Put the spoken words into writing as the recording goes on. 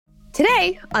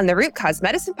Today on the Root Cause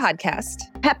Medicine podcast.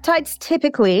 Peptides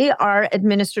typically are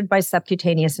administered by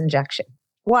subcutaneous injection.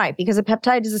 Why? Because a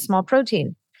peptide is a small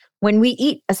protein. When we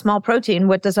eat a small protein,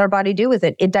 what does our body do with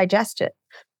it? It digests it.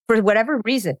 For whatever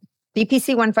reason, BPC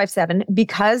 157,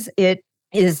 because it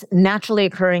is naturally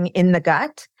occurring in the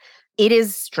gut, it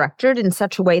is structured in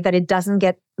such a way that it doesn't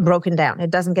get broken down.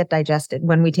 It doesn't get digested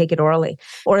when we take it orally,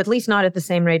 or at least not at the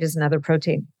same rate as another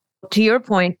protein. To your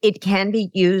point, it can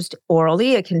be used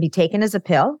orally. It can be taken as a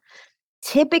pill.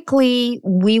 Typically,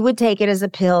 we would take it as a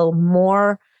pill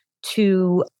more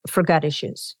for gut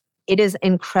issues. It is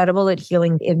incredible at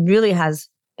healing. It really has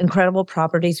incredible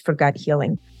properties for gut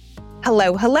healing.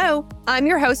 Hello. I'm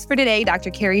your host for today,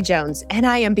 Dr. Carrie Jones, and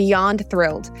I am beyond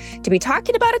thrilled to be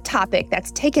talking about a topic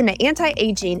that's taken the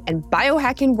anti-aging and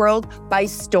biohacking world by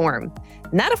storm.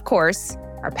 And that, of course,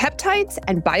 are peptides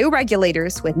and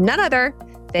bioregulators with none other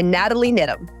than Nathalie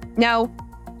Niddam. Now,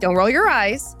 don't roll your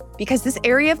eyes, because this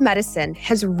area of medicine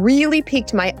has really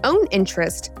piqued my own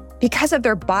interest because of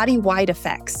their body-wide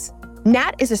effects.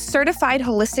 Nat is a certified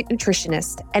holistic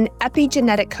nutritionist, an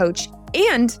epigenetic coach,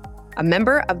 and a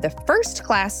member of the first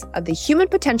class of the Human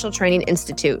Potential Training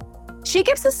Institute. She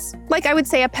gives us, I would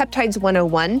say, a peptides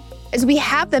 101, as we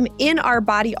have them in our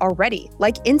body already,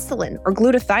 like insulin or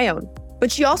glutathione. But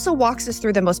she also walks us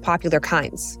through the most popular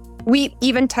kinds. We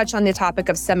even touch on the topic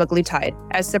of semaglutide.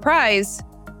 As surprise,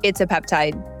 it's a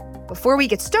peptide. Before we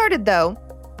get started, though,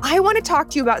 I want to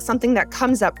talk to you about something that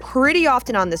comes up pretty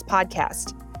often on this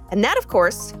podcast. And that, of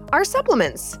course, are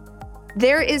supplements.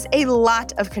 There is a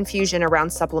lot of confusion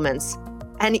around supplements,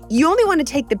 and you only want to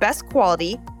take the best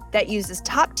quality that uses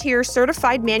top-tier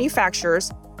certified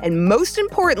manufacturers, and most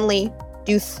importantly,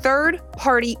 do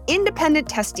third-party independent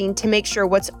testing to make sure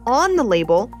what's on the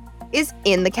label is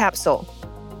in the capsule.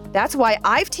 That's why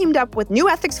I've teamed up with New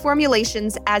Ethics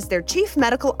Formulations as their chief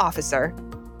medical officer.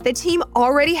 The team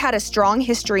already had a strong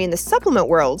history in the supplement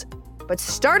world, but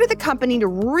started the company to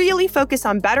really focus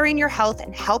on bettering your health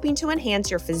and helping to enhance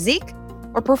your physique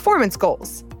or performance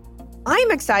goals.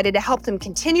 I'm excited to help them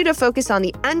continue to focus on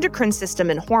the endocrine system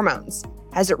and hormones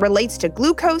as it relates to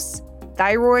glucose,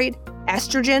 thyroid,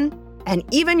 estrogen, and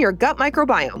even your gut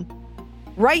microbiome.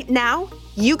 Right now,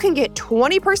 you can get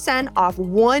 20% off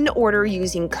one order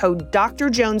using code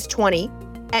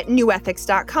drjones20 at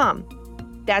newethics.com.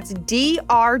 That's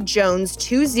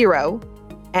drjones20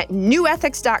 at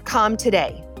newethics.com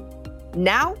today.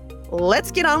 Now,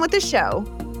 let's get on with the show.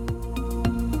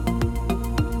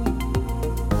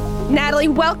 Nathalie,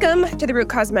 welcome to the Root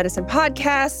Cause Medicine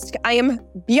podcast. I am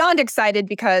beyond excited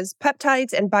because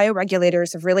peptides and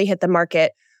bioregulators have really hit the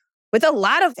market with a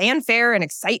lot of fanfare and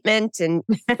excitement and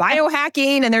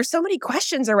biohacking. And there's so many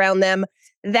questions around them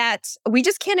that we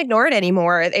just can't ignore it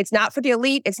anymore. It's not for the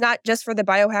elite. It's not just for the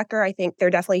biohacker. I think they're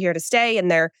definitely here to stay, and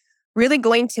they're really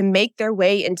going to make their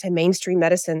way into mainstream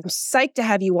medicine. I'm psyched to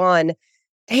have you on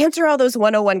to answer all those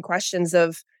 101 questions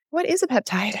of what is a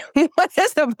peptide? What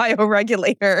is a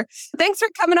bioregulator? Thanks for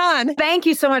coming on. Thank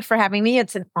you so much for having me.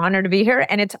 It's an honor to be here,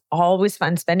 and it's always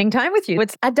fun spending time with you.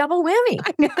 It's a double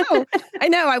whammy. I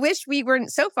know. I wish we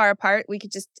weren't so far apart. We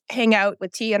could just hang out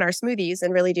with tea and our smoothies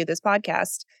and really do this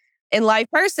podcast in live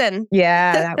person.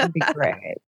 Yeah, that would be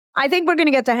great. I think we're going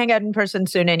to get to hang out in person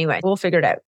soon anyway. We'll figure it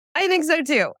out. I think so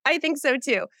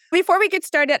too. Before we get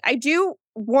started, I do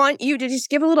want you to just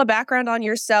give a little background on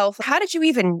yourself. How did you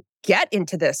even get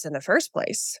into this in the first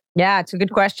place? Yeah, it's a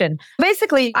good question.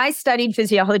 Basically, I studied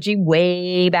physiology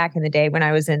way back in the day when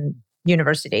I was in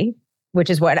university, which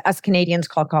is what us Canadians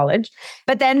call college.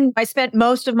 But then I spent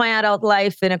most of my adult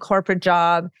life in a corporate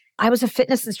job. I was a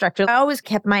fitness instructor. I always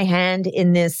kept my hand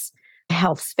in this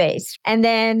health space. And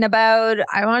then about,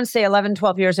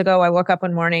 12 years ago, I woke up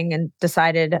one morning and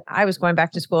decided I was going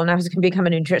back to school and I was going to become a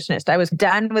nutritionist. I was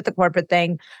done with the corporate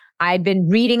thing. I'd been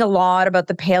reading a lot about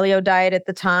the paleo diet at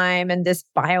the time and this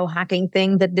biohacking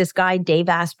thing that this guy, Dave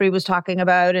Asprey, was talking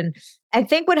about. And I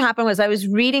think what happened was I was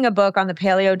reading a book on the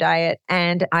paleo diet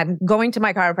and I'm going to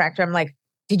my chiropractor. I'm like,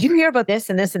 did you hear about this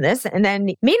and this and this? And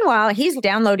then meanwhile, he's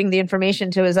downloading the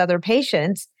information to his other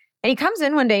patients. And he comes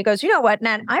in one day and goes, you know what,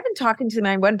 Nat, I've been talking to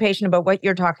my one patient about what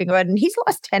you're talking about, and he's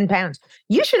lost 10 pounds.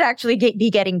 You should actually be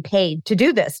getting paid to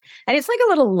do this. And it's like a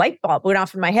little light bulb went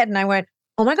off in my head. And I went,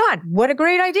 oh my God, what a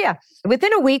great idea.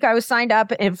 Within a week, I was signed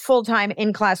up in a full-time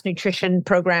in-class nutrition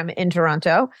program in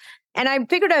Toronto. And I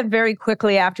figured out very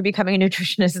quickly after becoming a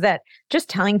nutritionist that just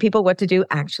telling people what to do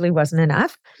actually wasn't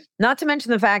enough. Not to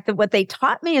mention the fact that what they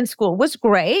taught me in school was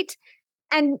great.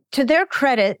 And to their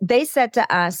credit, they said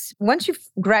to us, once you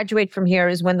graduate from here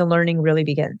is when the learning really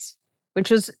begins,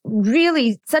 which was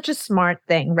really such a smart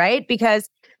thing, right? Because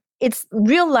it's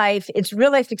real life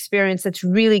experience that's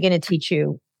really going to teach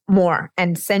you more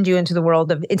and send you into the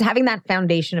world of it's having that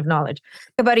foundation of knowledge.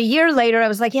 About a year later, I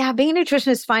was like, yeah, being a nutritionist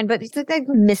is fine, but it's like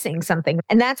I'm missing something.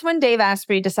 And that's when Dave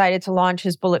Asprey decided to launch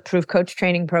his Bulletproof Coach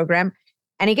Training Program.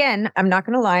 And again, I'm not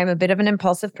going to lie, I'm a bit of an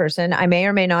impulsive person. I may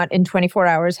or may not in 24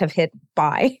 hours have hit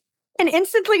buy and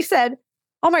instantly said,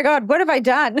 oh my God, what have I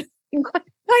done?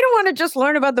 I don't want to just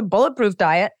learn about the bulletproof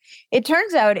diet. It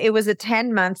turns out it was a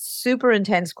 10-month, super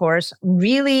intense course,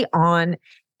 really on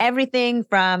everything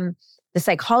from the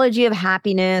psychology of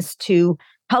happiness to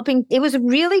helping. It was a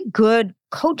really good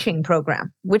coaching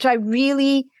program, which I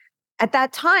really, at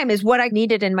that time, is what I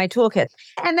needed in my toolkit.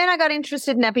 And then I got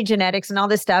interested in epigenetics and all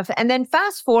this stuff. And then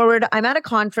fast forward, I'm at a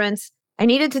conference. I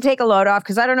needed to take a load off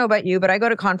because I don't know about you, but I go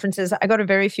to conferences. I go to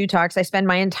very few talks. I spend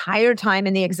my entire time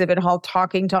in the exhibit hall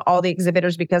talking to all the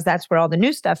exhibitors because that's where all the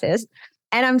new stuff is.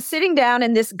 And I'm sitting down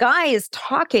and this guy is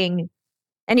talking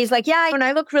and he's like, yeah, and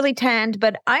I look really tanned,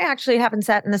 but I actually haven't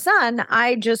sat in the sun.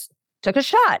 I just took a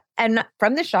shot. And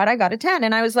from the shot, I got a tan.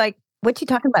 And I was like, what's he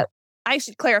talking about? I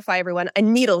should clarify, everyone, a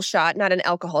needle shot, not an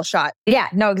alcohol shot. Yeah,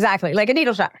 no, exactly. Like a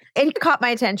needle shot. And he caught my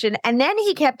attention. And then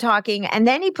he kept talking. And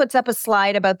then he puts up a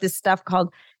slide about this stuff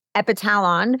called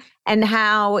epitalon and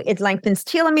how it lengthens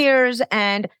telomeres.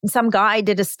 And some guy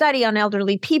did a study on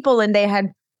elderly people and they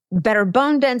had better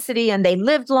bone density and they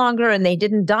lived longer and they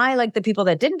didn't die like the people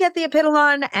that didn't get the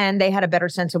epitalon, and they had a better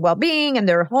sense of well-being and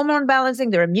their hormone balancing,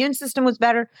 their immune system was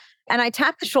better. And I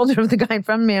tapped the shoulder of the guy in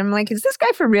front of me. I'm like, is this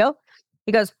guy for real?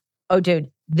 He goes, oh,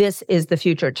 dude, this is the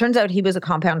future. It turns out he was a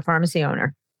compound pharmacy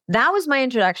owner. That was my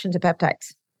introduction to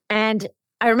peptides. And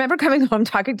I remember coming home,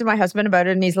 talking to my husband about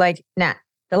it. And he's like, nah,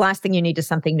 the last thing you need is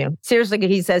something new. Seriously,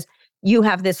 he says, you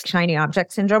have this shiny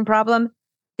object syndrome problem.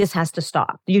 This has to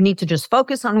stop. You need to just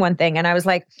focus on one thing. And I was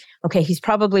like, okay, he's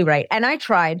probably right. And I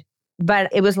tried, but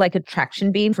it was like a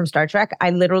traction beam from Star Trek. I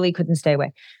literally couldn't stay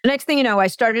away. The next thing you know, I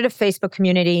started a Facebook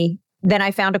community. Then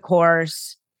I found a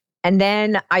course. And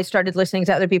then I started listening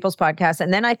to other people's podcasts.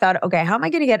 And then I thought, okay, how am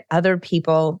I going to get other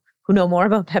people who know more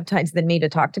about peptides than me to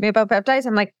talk to me about peptides?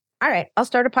 I'm like, all right, I'll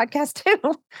start a podcast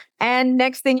too. And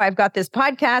next thing, I've got this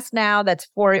podcast now that's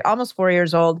almost 4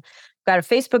 years old. Got a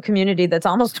Facebook community that's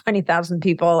almost 20,000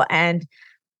 people. And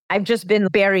I've just been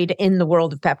buried in the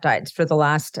world of peptides for the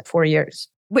last 4 years.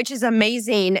 Which is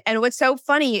amazing. And what's so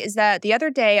funny is that the other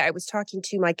day I was talking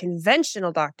to my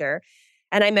conventional doctor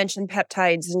and I mentioned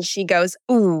peptides and she goes,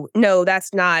 ooh, no,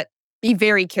 that's not, be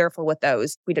very careful with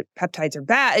those. Peptides are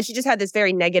bad. And she just had this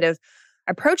very negative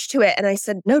approach to it. And I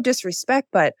said, no disrespect,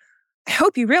 but I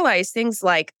hope you realize things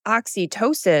like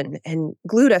oxytocin and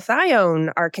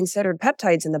glutathione are considered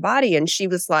peptides in the body. And she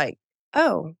was like,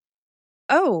 oh.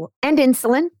 And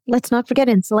insulin. Let's not forget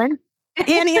insulin.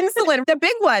 And insulin, the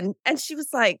big one. And she was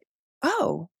like,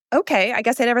 oh, okay. I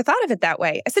guess I never thought of it that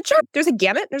way. I said, sure, there's a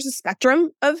gamut, there's a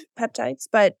spectrum of peptides,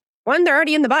 but one, they're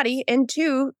already in the body. And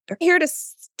two, they're here to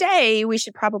stay. We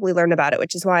should probably learn about it,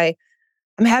 which is why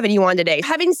I'm having you on today.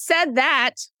 Having said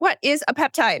that, what is a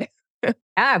peptide?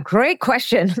 Great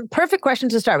question. Perfect question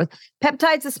to start with.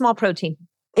 Peptide's a small protein.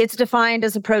 It's defined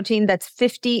as a protein that's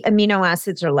 50 amino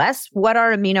acids or less. What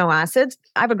are amino acids?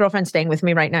 I have a girlfriend staying with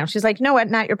me right now. She's like, you know what,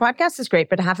 Nat, your podcast is great,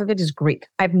 but half of it is Greek.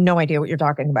 I have no idea what you're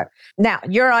talking about. Now,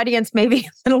 your audience may be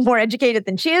a little more educated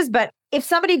than she is, but if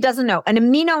somebody doesn't know, an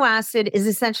amino acid is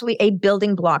essentially a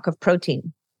building block of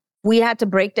protein. We had to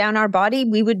break down our body.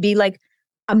 We would be like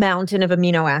a mountain of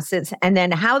amino acids. And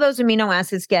then how those amino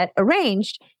acids get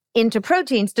arranged into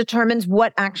proteins determines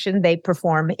what action they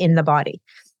perform in the body.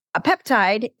 A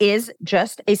peptide is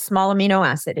just a small amino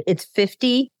acid. It's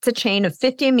a chain of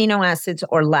 50 amino acids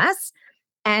or less.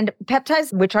 And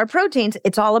peptides, which are proteins,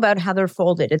 it's all about how they're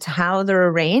folded. It's how they're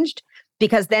arranged,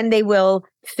 because then they will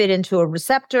fit into a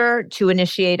receptor to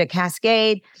initiate a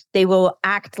cascade. They will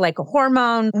act like a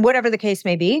hormone, whatever the case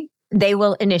may be. They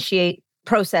will initiate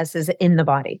processes in the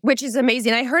body. Which is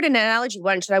amazing. I heard an analogy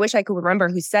once, and I wish I could remember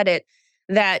who said it,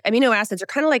 that amino acids are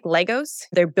kind of like Legos.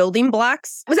 They're building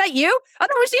blocks. Was that you? Oh, that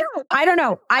was you. I don't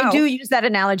know. I do use that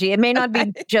analogy. It may not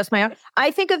be just my own.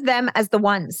 I think of them as the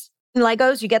ones. In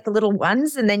Legos, you get the little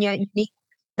ones, and then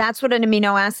that's what an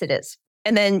amino acid is.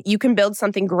 And then you can build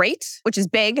something great, which is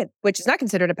big, which is not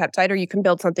considered a peptide, or you can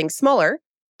build something smaller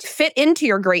to fit into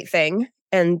your great thing,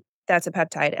 and that's a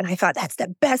peptide. And I thought that's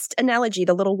the best analogy,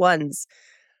 the little ones.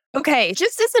 Okay,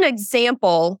 just as an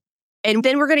example, and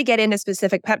then we're going to get into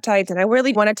specific peptides, and I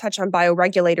really want to touch on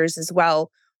bioregulators as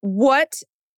well. What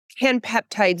can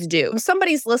peptides do? If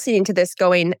somebody's listening to this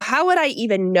going, how would I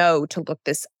even know to look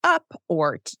this up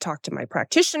or to talk to my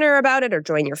practitioner about it or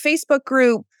join your Facebook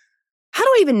group? How do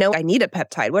I even know I need a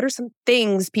peptide? What are some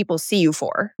things people see you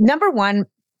for? Number one,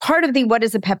 part of the what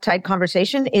is a peptide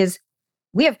conversation is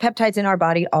we have peptides in our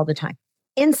body all the time.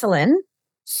 Insulin,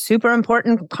 super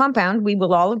important compound, we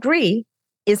will all agree,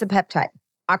 is a peptide.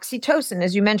 Oxytocin,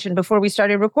 as you mentioned before we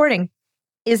started recording,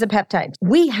 is a peptide.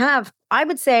 We have, I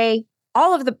would say,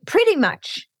 all of the pretty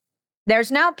much.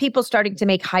 There's now people starting to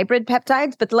make hybrid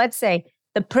peptides, but let's say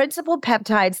the principal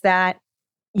peptides that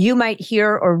you might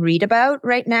hear or read about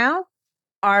right now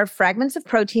are fragments of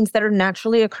proteins that are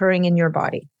naturally occurring in your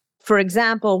body. For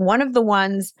example, one of the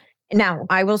ones, now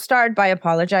I will start by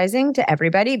apologizing to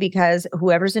everybody because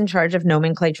whoever's in charge of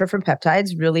nomenclature for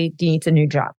peptides really needs a new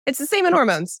job. It's the same in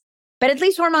hormones. But at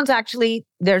least hormones actually,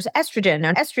 there's estrogen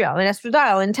and estriol and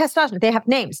estradiol and testosterone. They have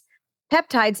names.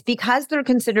 Peptides, because they're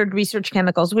considered research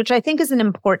chemicals, which I think is an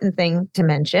important thing to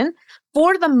mention,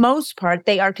 for the most part,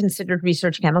 they are considered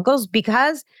research chemicals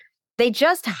because they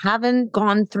just haven't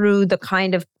gone through the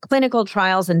kind of clinical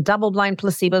trials and double-blind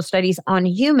placebo studies on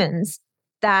humans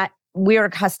that we're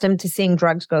accustomed to seeing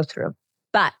drugs go through.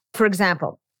 But for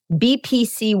example,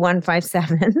 BPC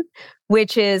 157,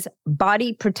 which is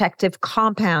body protective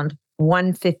compound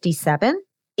 157,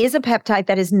 is a peptide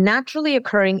that is naturally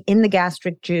occurring in the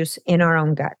gastric juice in our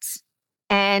own guts.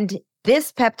 And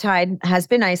this peptide has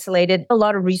been isolated. A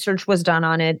lot of research was done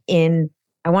on it in,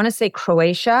 I want to say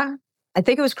Croatia. I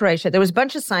think it was Croatia. There was a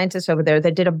bunch of scientists over there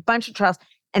that did a bunch of trials,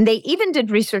 and they even did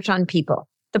research on people.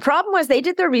 The problem was they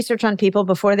did their research on people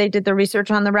before they did their research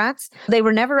on the rats. They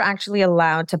were never actually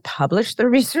allowed to publish their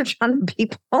research on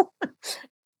people,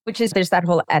 which is, there's that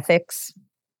whole ethics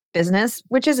business,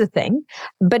 which is a thing.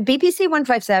 But BPC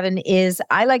 157 is,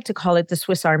 I like to call it the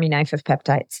Swiss Army knife of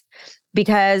peptides,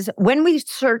 because when we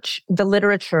search the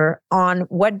literature on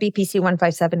what BPC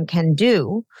 157 can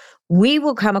do, we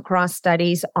will come across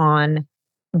studies on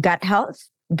gut health,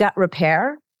 gut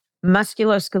repair,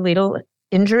 musculoskeletal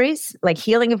injuries, like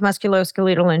healing of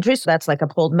musculoskeletal injuries. So that's like a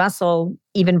pulled muscle,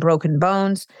 even broken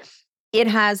bones. It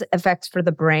has effects for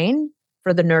the brain,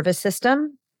 for the nervous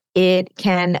system. It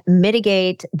can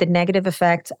mitigate the negative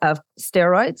effects of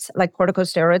steroids, like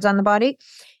corticosteroids on the body.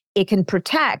 It can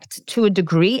protect to a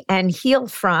degree and heal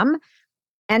from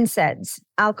NSAIDs,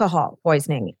 alcohol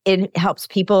poisoning. It helps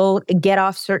people get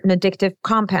off certain addictive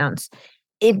compounds.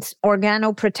 It's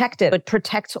organoprotective. It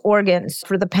protects organs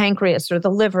for the pancreas or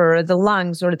the liver or the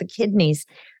lungs or the kidneys.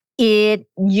 It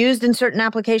used in certain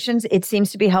applications, it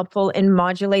seems to be helpful in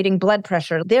modulating blood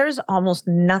pressure. There's almost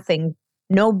nothing,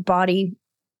 no body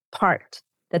part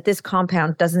that this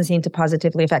compound doesn't seem to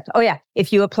positively affect. Oh yeah,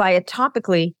 if you apply it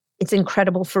topically, it's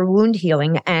incredible for wound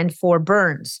healing and for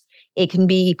burns. It can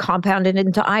be compounded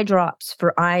into eye drops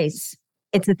for eyes.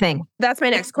 It's a thing. That's my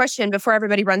next question before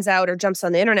everybody runs out or jumps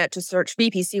on the internet to search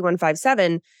BPC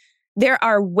 157. There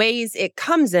are ways it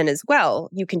comes in as well.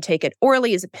 You can take it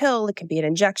orally as a pill. It can be an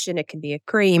injection. It can be a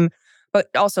cream, but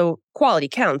also quality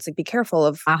counts. Like be careful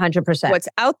of 100% what's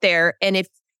out there.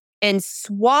 And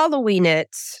swallowing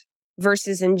it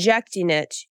versus injecting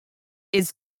it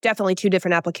is definitely two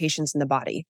different applications in the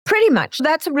body. Pretty much.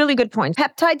 That's a really good point.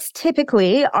 Peptides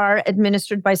typically are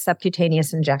administered by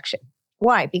subcutaneous injection.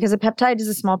 Why? Because a peptide is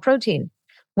a small protein.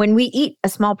 When we eat a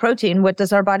small protein, what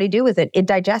does our body do with it? It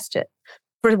digests it.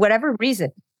 For whatever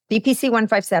reason, BPC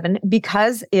 157,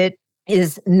 because it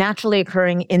is naturally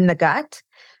occurring in the gut,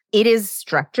 it is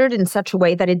structured in such a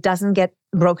way that it doesn't get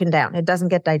broken down. It doesn't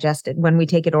get digested when we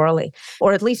take it orally,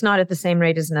 or at least not at the same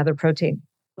rate as another protein.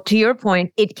 To your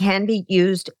point, it can be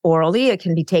used orally. It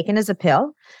can be taken as a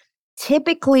pill.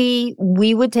 Typically,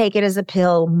 we would take it as a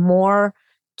pill more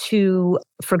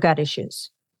for gut issues.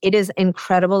 It is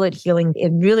incredible at healing.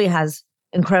 It really has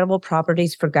incredible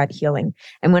properties for gut healing.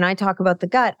 And when I talk about the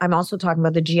gut, I'm also talking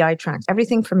about the GI tract,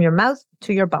 everything from your mouth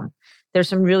to your bum. There's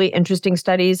some really interesting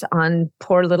studies on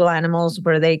poor little animals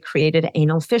where they created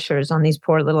anal fissures on these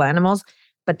poor little animals,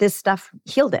 but this stuff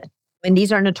healed it. And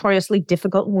these are notoriously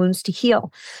difficult wounds to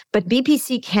heal. But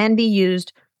BPC can be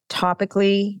used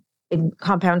topically and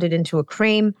compounded into a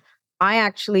cream. I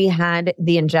actually had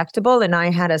the injectable and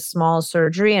I had a small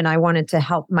surgery and I wanted to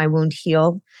help my wound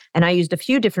heal. And I used a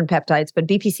few different peptides, but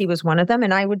BPC was one of them.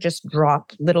 And I would just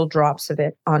drop little drops of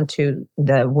it onto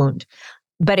the wound.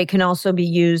 But it can also be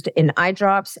used in eye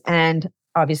drops and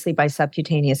obviously by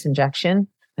subcutaneous injection.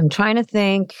 I'm trying to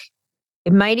think.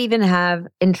 It might even have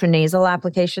intranasal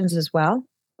applications as well,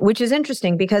 which is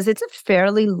interesting because it's a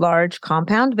fairly large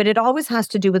compound, but it always has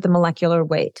to do with the molecular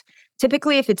weight.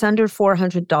 Typically, if it's under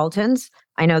 400 Daltons,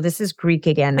 I know this is Greek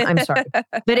again, I'm sorry.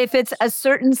 But if it's a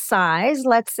certain size,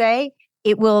 let's say,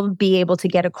 it will be able to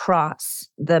get across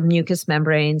the mucous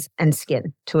membranes and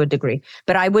skin to a degree.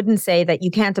 But I wouldn't say that you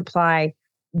can't apply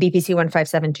BPC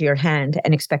 157 to your hand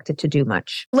and expect it to do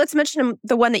much. Let's mention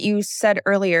the one that you said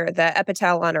earlier, the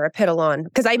epitalon or epitalon,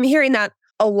 because I'm hearing that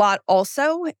a lot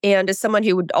also. And as someone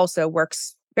who would also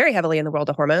works very heavily in the world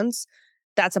of hormones,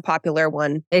 that's a popular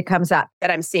one. It comes up.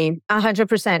 That I'm seeing.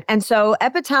 100%. And so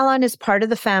epitalon is part of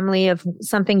the family of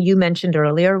something you mentioned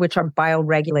earlier, which are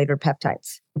bioregulator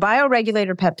peptides.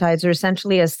 Bioregulator peptides are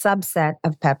essentially a subset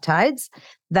of peptides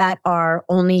that are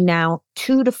only now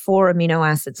 2 to 4 amino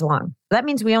acids long. That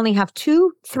means we only have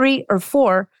 2, 3, or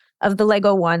 4 of the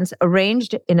Lego ones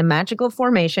arranged in a magical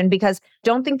formation, because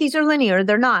don't think these are linear.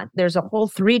 They're not. There's a whole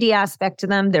 3D aspect to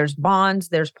them. There's bonds,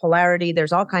 there's polarity,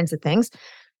 there's all kinds of things.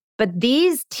 But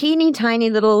these teeny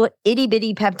tiny little itty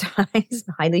bitty peptides,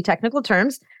 highly technical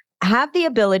terms, have the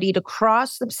ability to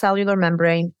cross the cellular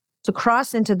membrane, to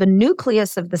cross into the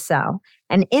nucleus of the cell.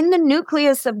 And in the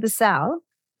nucleus of the cell,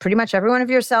 pretty much every one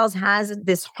of your cells has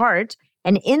this heart.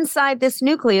 And inside this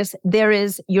nucleus, there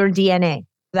is your DNA,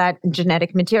 that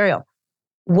genetic material.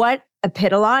 What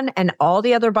epitalon and all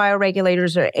the other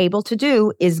bioregulators are able to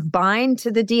do is bind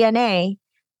to the DNA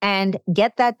and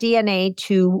get that DNA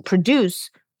to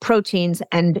produce proteins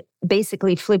and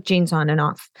basically flip genes on and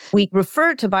off. We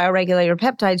refer to bioregulator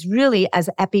peptides really as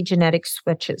epigenetic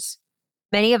switches.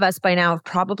 Many of us by now have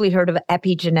probably heard of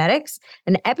epigenetics.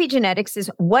 And epigenetics is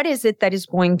what is it that is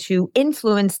going to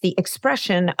influence the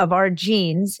expression of our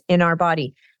genes in our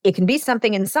body. It can be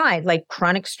something inside, like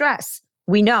chronic stress,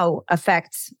 we know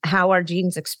affects how our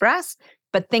genes express,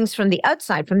 but things from the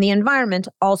outside, from the environment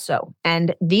also.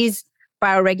 And these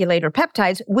bioregulator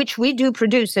peptides, which we do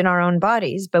produce in our own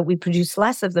bodies, but we produce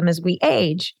less of them as we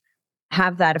age,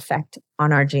 have that effect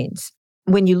on our genes.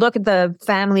 When you look at the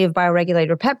family of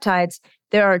bioregulator peptides,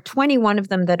 there are 21 of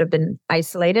them that have been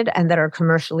isolated and that are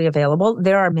commercially available.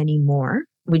 There are many more.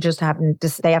 They haven't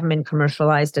been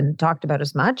commercialized and talked about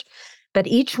as much. But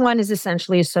each one is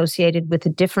essentially associated with a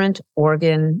different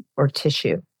organ or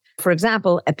tissue. For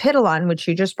example, epitalon, which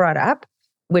you just brought up,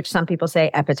 which some people say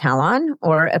epitalon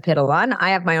or epitalon. I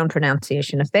have my own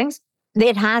pronunciation of things.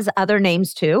 It has other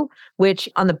names too, which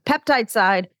on the peptide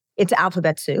side, it's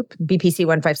alphabet soup, BPC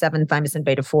 157, thymosin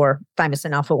beta 4,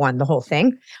 thymosin alpha 1, the whole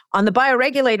thing. On the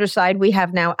bioregulator side, we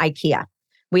have now IKEA.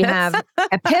 We have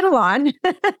epitalon,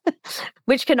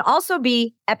 which can also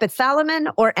be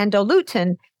epithalamin or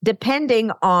endolutin,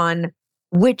 depending on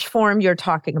which form you're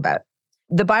talking about.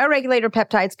 The bioregulator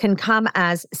peptides can come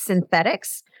as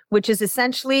synthetics, which is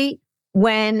essentially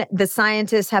when the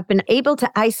scientists have been able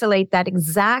to isolate that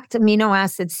exact amino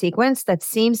acid sequence that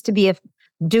seems to be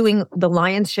doing the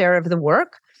lion's share of the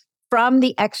work from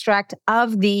the extract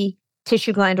of the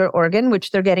tissue gland or organ,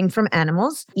 which they're getting from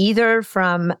animals, either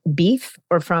from beef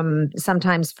or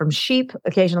sometimes from sheep,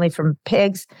 occasionally from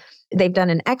pigs. They've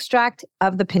done an extract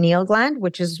of the pineal gland,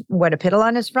 which is what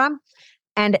epitalon is from,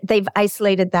 and they've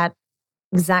isolated that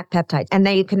exact peptide, and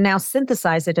they can now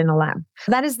synthesize it in a lab.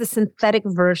 That is the synthetic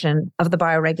version of the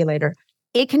bioregulator.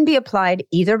 It can be applied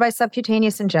either by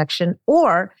subcutaneous injection,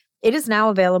 or it is now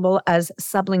available as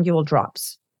sublingual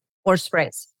drops or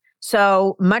sprays.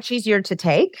 So much easier to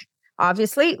take,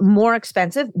 obviously, more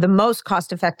expensive. The most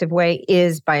cost-effective way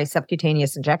is by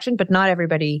subcutaneous injection, but not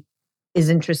everybody is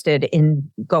interested in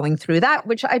going through that,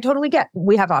 which I totally get.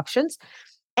 We have options.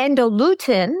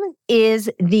 Endolutin is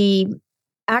the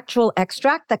actual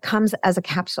extract that comes as a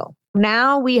capsule.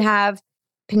 Now we have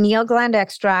pineal gland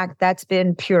extract that's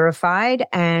been purified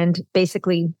and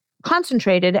basically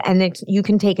concentrated, and you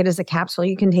can take it as a capsule.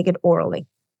 You can take it orally.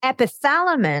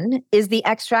 Epithalamin is the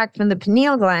extract from the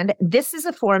pineal gland. This is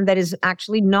a form that is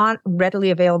actually not readily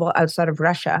available outside of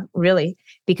Russia, really,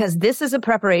 because this is a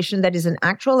preparation that is an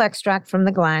actual extract from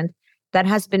the gland that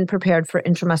has been prepared for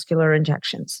intramuscular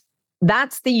injections.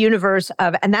 That's the universe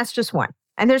of, and that's just one.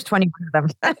 And there's 21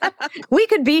 of them. We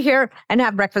could be here and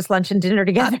have breakfast, lunch, and dinner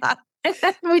together.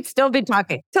 We'd still be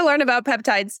talking. To learn about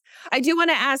peptides. I do want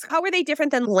to ask, how are they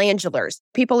different than glandulars?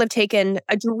 People have taken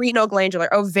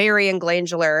adrenoglandular, ovarian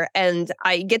glandular, and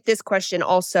I get this question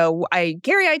also. I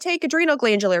take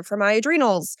adrenoglandular for my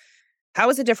adrenals. How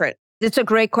is it different? It's a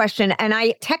great question. And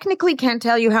I technically can't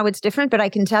tell you how it's different, but I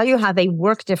can tell you how they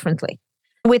work differently.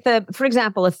 With for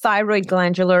example, a thyroid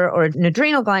glandular or an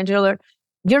adrenal glandular,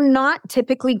 you're not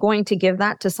typically going to give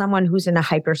that to someone who's in a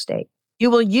hyper state.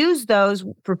 You will use those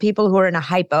for people who are in a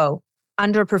hypo,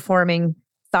 underperforming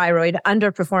thyroid,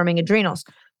 underperforming adrenals.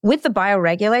 With the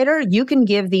bioregulator, you can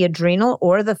give the adrenal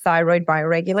or the thyroid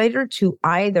bioregulator to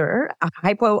either a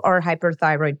hypo or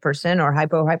hyperthyroid person or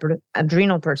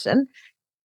hypoadrenal person.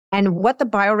 And what the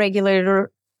bioregulator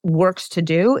works to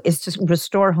do is to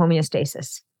restore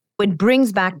homeostasis. It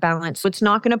brings back balance. So it's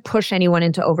not going to push anyone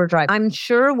into overdrive. I'm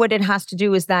sure what it has to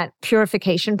do is that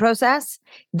purification process.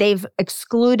 They've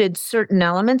excluded certain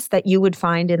elements that you would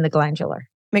find in the glandular.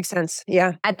 Makes sense.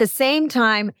 Yeah. At the same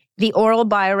time, the oral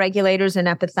bioregulators and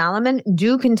epithalamin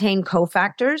do contain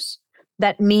cofactors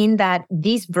that mean that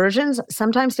these versions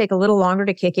sometimes take a little longer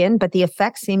to kick in, but the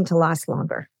effects seem to last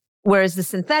longer. Whereas the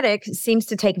synthetic seems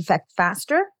to take effect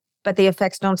faster, but the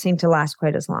effects don't seem to last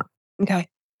quite as long. Okay.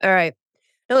 All right.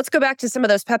 Now let's go back to some of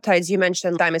those peptides you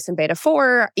mentioned, thymosin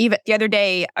beta-4. Even the other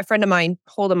day, a friend of mine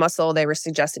pulled a muscle. They were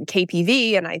suggested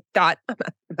KPV. And I thought, I'm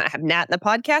going to have Nat in the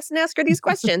podcast and ask her these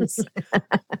questions.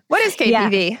 What is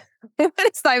KPV? Yeah.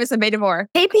 What is thymosin beta-4?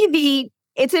 KPV,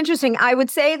 it's interesting. I would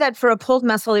say that for a pulled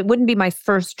muscle, it wouldn't be my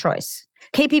first choice.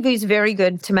 KPV is very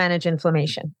good to manage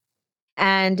inflammation.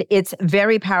 And it's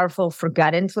very powerful for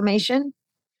gut inflammation,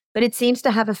 but it seems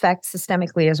to have effects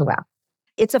systemically as well.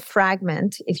 It's a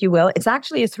fragment, if you will. It's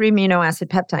actually a 3 amino acid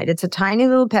peptide. It's a tiny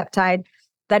little peptide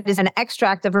that is an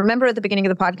extract of, remember at the beginning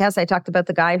of the podcast, I talked about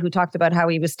the guy who talked about how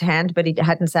he was tanned, but he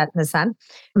hadn't sat in the sun.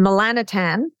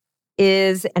 Melanotan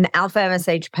is an alpha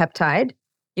MSH peptide.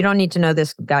 You don't need to know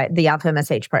this guy, the alpha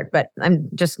MSH part, but I'm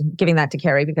just giving that to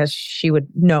Carrie because she would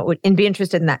know and be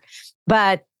interested in that.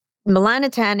 But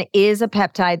melanotan is a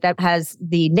peptide that has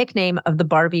the nickname of the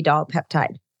Barbie doll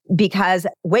peptide. Because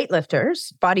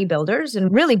weightlifters, bodybuilders, and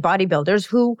really bodybuilders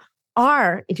who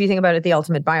are, if you think about it, the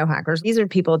ultimate biohackers, these are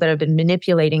people that have been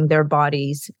manipulating their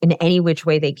bodies in any which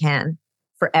way they can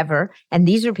forever. And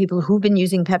these are people who've been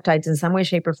using peptides in some way,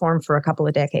 shape, or form for a couple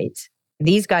of decades.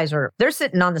 These guys they're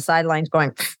sitting on the sidelines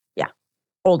going, yeah,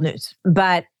 old news.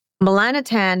 But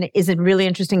melanotan is a really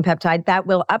interesting peptide that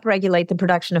will upregulate the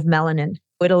production of melanin.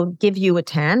 It'll give you a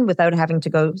tan without having to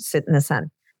go sit in the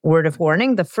sun. Word of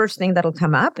warning, the first thing that'll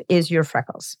come up is your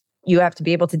freckles. You have to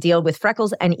be able to deal with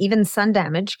freckles and even sun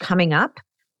damage coming up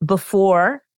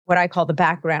before what I call the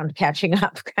background catching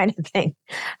up kind of thing.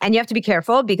 And you have to be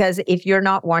careful because if you're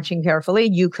not watching carefully,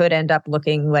 you could end up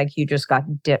looking like you just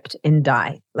got dipped in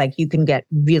dye. Like you can get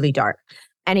really dark.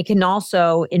 And it can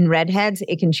also, in redheads,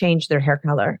 it can change their hair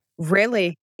color.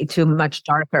 Really? To much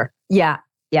darker. Yeah.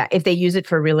 Yeah, if they use it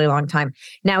for a really long time.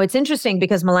 Now, it's interesting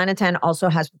because melanotan also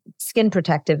has skin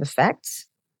protective effects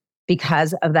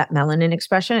because of that melanin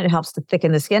expression. It helps to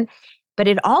thicken the skin, but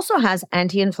it also has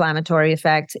anti-inflammatory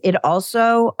effects. It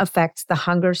also affects the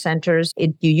hunger centers.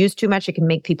 You use too much, it can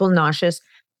make people nauseous.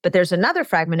 But there's another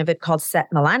fragment of it called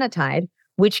setmelanotide,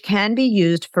 which can be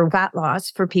used for fat loss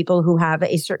for people who have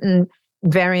a certain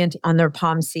variant on their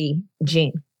POMC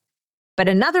gene. But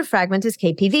another fragment is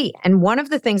KPV. And one of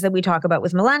the things that we talk about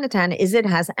with melanotan is it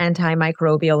has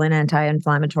antimicrobial and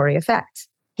anti-inflammatory effects.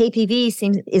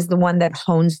 KPV is the one that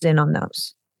hones in on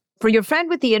those. For your friend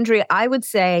with the injury, I would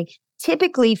say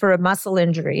typically for a muscle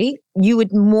injury, you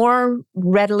would more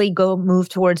readily move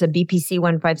towards a BPC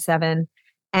 157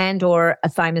 and or a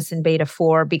thymosin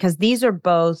beta-4 because these are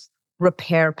both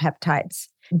repair peptides.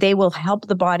 They will help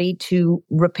the body to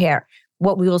repair.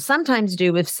 What we will sometimes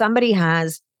do if somebody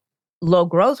has low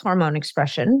growth hormone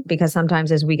expression, because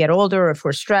sometimes as we get older, or if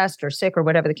we're stressed or sick or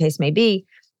whatever the case may be,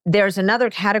 there's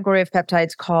another category of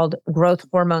peptides called growth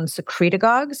hormone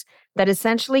secretagogues that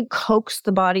essentially coax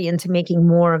the body into making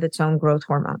more of its own growth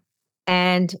hormone.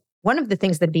 And one of the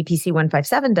things that BPC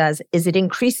 157 does is it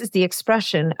increases the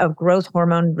expression of growth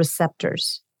hormone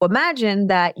receptors. Imagine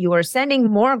that you are sending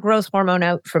more growth hormone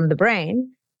out from the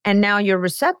brain, and now your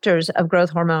receptors of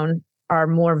growth hormone are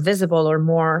more visible or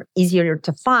more easier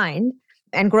to find.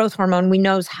 And growth hormone, we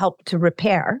know, help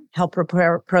repair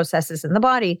processes in the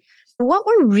body. What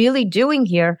we're really doing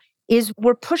here is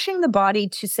we're pushing the body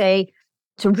to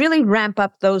really ramp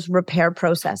up those repair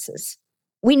processes.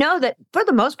 We know that for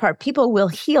the most part, people will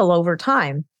heal over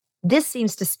time. This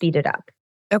seems to speed it up.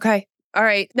 Okay. All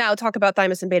right. Now talk about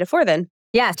thymosin beta-4 then.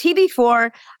 Yeah,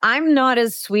 TB4. I'm not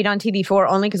as sweet on TB4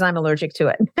 only because I'm allergic to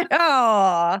it.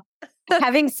 Oh.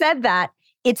 Having said that,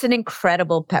 it's an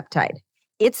incredible peptide.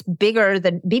 It's bigger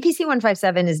than BPC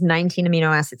 157 is 19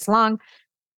 amino acids long.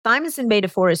 Thymosin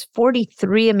beta-4 is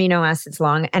 43 amino acids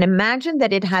long. And imagine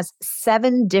that it has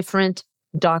 7 different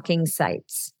docking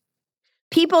sites.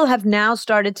 People have now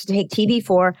started to take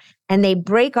TB4 and they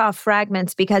break off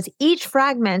fragments because each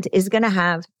fragment is going to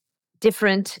have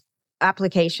different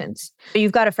applications. So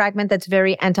you've got a fragment that's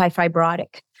very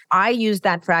antifibrotic. I use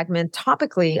that fragment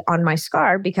topically on my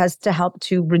scar because to help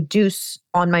to reduce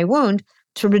on my wound,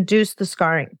 to reduce the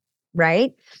scarring,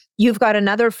 right? You've got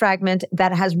another fragment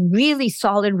that has really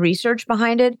solid research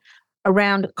behind it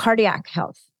around cardiac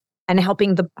health and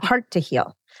helping the heart to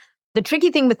heal. The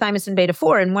tricky thing with thymosin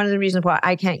beta-4, and one of the reasons why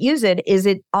I can't use it, is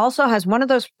it also has one of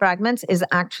those fragments is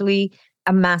actually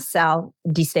a mast cell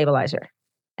destabilizer.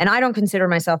 And I don't consider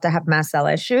myself to have mast cell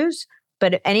issues,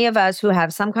 but any of us who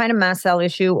have some kind of mast cell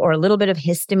issue or a little bit of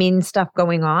histamine stuff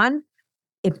going on,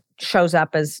 it shows up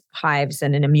as hives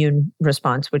and an immune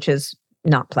response, which is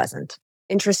not pleasant.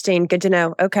 Interesting. Good to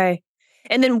know. Okay.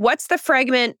 And then what's the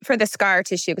fragment for the scar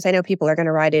tissue? Because I know people are going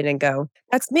to write in and go,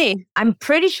 that's me. I'm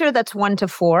pretty sure that's 1 to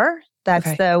 4. That's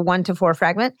Okay. the 1 to 4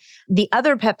 fragment. The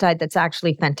other peptide that's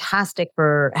actually fantastic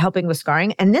for helping with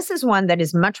scarring, and this is one that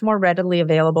is much more readily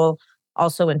available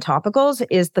also in topicals,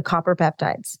 is the copper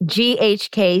peptides,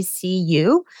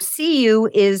 GHK-Cu. Cu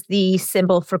is the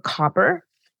symbol for copper.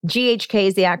 GHK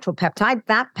is the actual peptide.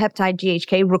 That peptide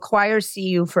GHK requires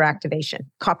Cu for activation,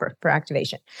 copper for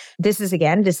activation. This is a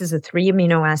 3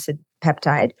 amino acid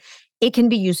peptide. It can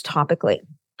be used topically.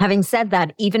 Having said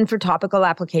that, even for topical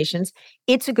applications,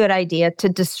 it's a good idea to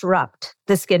disrupt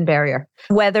the skin barrier,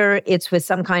 whether it's with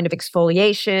some kind of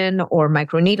exfoliation or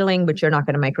microneedling, which you're not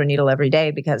going to microneedle every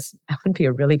day because that would be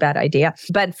a really bad idea.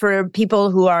 But for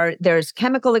people there's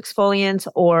chemical exfoliants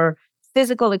or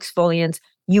physical exfoliants,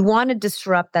 you want to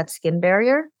disrupt that skin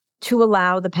barrier to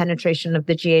allow the penetration of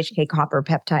the GHK copper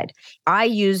peptide. I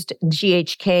used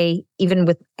GHK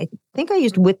I think I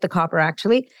used with the copper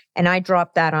actually, and I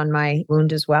dropped that on my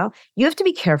wound as well. You have to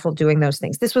be careful doing those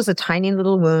things. This was a tiny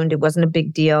little wound. It wasn't a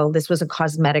big deal. This was a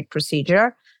cosmetic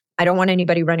procedure. I don't want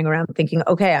anybody running around thinking,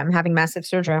 okay, I'm having massive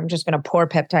surgery. I'm just going to pour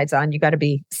peptides on. You got to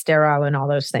be sterile and all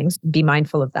those things. Be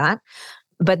mindful of that.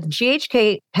 But the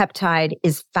GHK peptide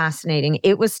is fascinating.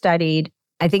 It was studied,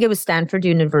 I think it was Stanford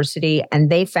University,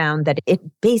 and they found that it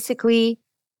basically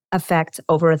affects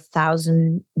over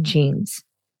 1,000 genes.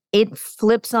 It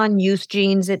flips on youth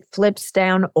genes. It flips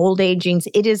down old age genes.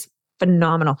 It is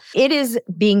phenomenal. It is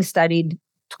being studied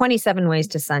 27 ways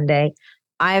to Sunday.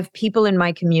 I have people in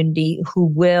my community who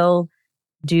will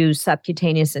do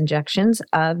subcutaneous injections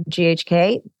of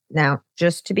GHK. Now,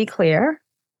 just to be clear,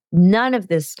 none of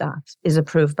this stuff is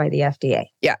approved by the FDA.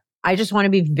 Yeah. I just want to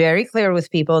be very clear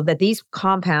with people that these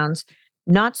compounds,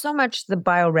 not so much the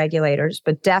bioregulators,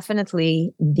 but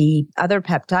definitely the other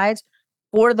peptides,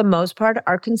 for the most part,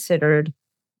 are considered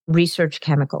research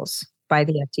chemicals by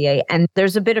the FDA. And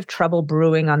there's a bit of trouble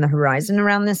brewing on the horizon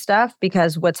around this stuff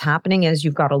because what's happening is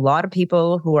you've got a lot of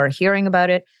people who are hearing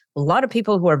about it, a lot of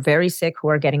people who are very sick who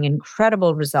are getting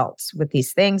incredible results with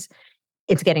these things.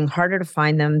 It's getting harder to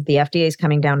find them. The FDA is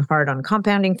coming down hard on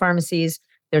compounding pharmacies.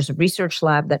 There's a research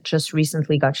lab that just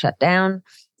recently got shut down.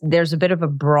 There's a bit of a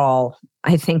brawl,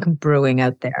 I think, brewing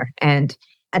out there. And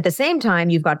at the same time,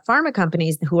 you've got pharma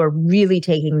companies who are really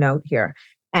taking note here.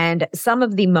 And some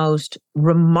of the most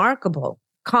remarkable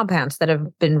compounds that have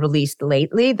been released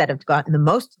lately that have gotten the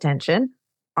most attention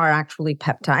are actually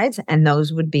peptides. And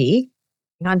those would be,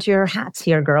 onto your hats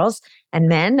here, girls and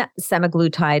men,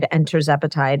 semaglutide and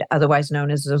tirzepatide, otherwise known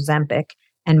as Ozempic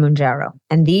and Mounjaro.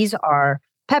 And these are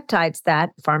peptides that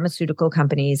pharmaceutical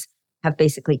companies have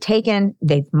basically taken,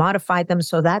 they've modified them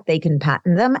so that they can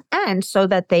patent them and so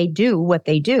that they do what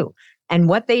they do. And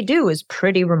what they do is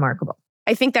pretty remarkable.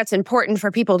 I think that's important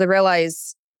for people to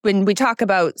realize when we talk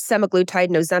about semaglutide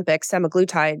and Ozempic.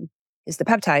 Semaglutide is the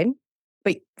peptide,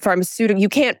 but pharmaceutical, you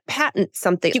can't patent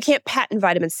something. You can't patent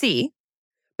vitamin C,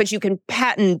 but you can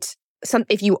patent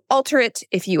if you alter it,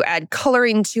 if you add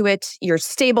coloring to it, your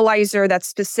stabilizer that's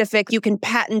specific, you can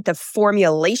patent the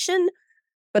formulation,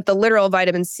 but the literal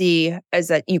vitamin C is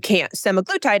that you can't.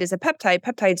 Semaglutide is a peptide.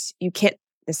 Peptides you can't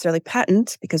necessarily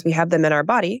patent because we have them in our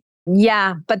body.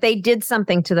 Yeah, but they did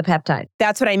something to the peptide.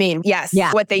 That's what I mean. Yes.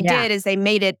 Yeah. What they did is they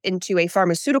made it into a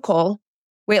pharmaceutical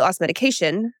weight loss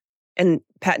medication and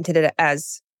patented it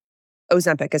as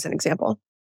Ozempic as an example.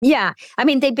 Yeah. I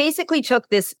mean, they basically took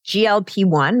this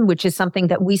GLP-1, which is something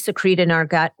that we secrete in our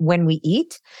gut when we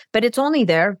eat, but it's only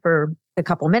there for a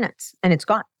couple minutes and it's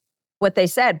gone. What they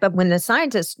said, but when the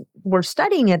scientists were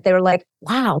studying it, they were like,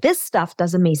 wow, this stuff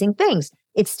does amazing things.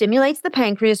 It stimulates the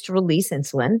pancreas to release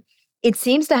insulin. It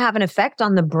seems to have an effect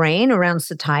on the brain around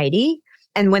satiety.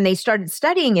 And when they started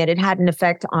studying it, it had an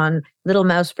effect on little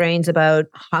mouse brains about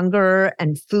hunger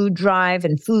and food drive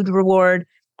and food reward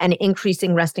and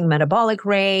increasing resting metabolic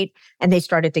rate. And they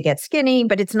started to get skinny,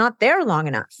 but it's not there long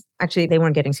enough. Actually, they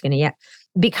weren't getting skinny yet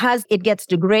because it gets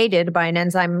degraded by an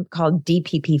enzyme called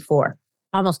DPP4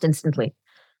 almost instantly.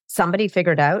 Somebody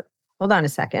figured out, hold on a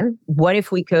second, what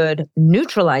if we could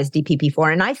neutralize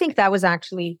DPP4? And I think that was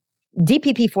actually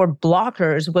DPP4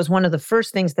 blockers was one of the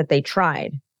first things that they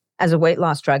tried as a weight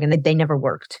loss drug, and they never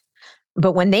worked.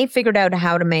 But when they figured out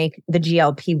how to make the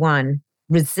GLP-1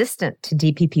 resistant to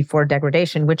DPP4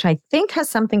 degradation, which I think has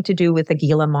something to do with the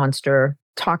Gila monster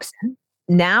toxin,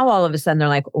 now all of a sudden they're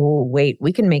like, oh, wait,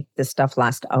 we can make this stuff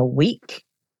last a week.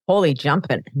 holy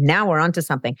jumping. Now we're onto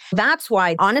something. That's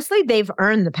why, honestly, they've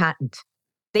earned the patent.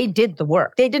 They did the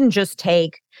work. They didn't just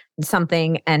take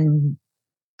something and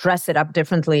dress it up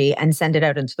differently and send it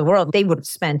out into the world. They would have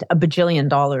spent $1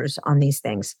 bajillion on these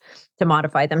things to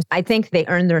modify them. I think they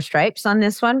earned their stripes on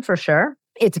this one for sure.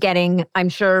 It's getting, I'm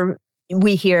sure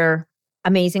we hear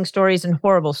amazing stories and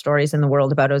horrible stories in the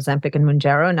world about Ozempic and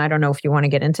Mounjaro. And I don't know if you want to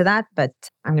get into that, but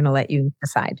I'm going to let you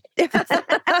decide.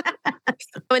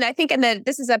 And I think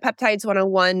this is a Peptides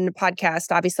 101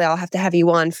 podcast. Obviously, I'll have to have you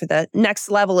on for the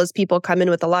next level as people come in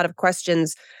with a lot of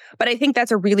questions. But I think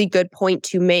that's a really good point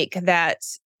to make, that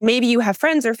maybe you have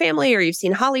friends or family, or you've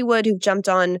seen Hollywood who've jumped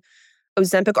on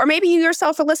Ozempic, or maybe you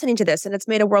yourself are listening to this and it's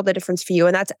made a world of difference for you.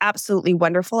 And that's absolutely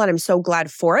wonderful. And I'm so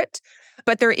glad for it.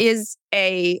 But there is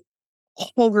a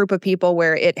whole group of people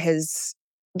where it has,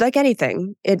 like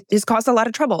anything, it has caused a lot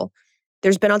of trouble.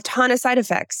 There's been a ton of side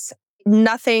effects.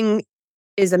 Nothing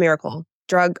is a miracle.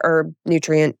 Drug, herb,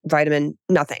 nutrient, vitamin,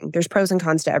 nothing. There's pros and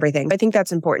cons to everything. I think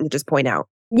that's important to just point out.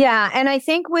 Yeah. And I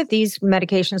think with these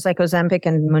medications like Ozempic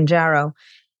and Mounjaro,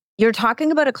 you're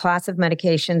talking about a class of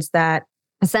medications that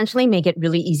essentially make it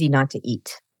really easy not to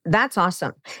eat. That's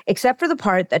awesome, except for the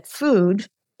part that food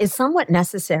is somewhat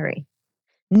necessary.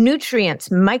 Nutrients,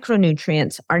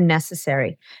 micronutrients are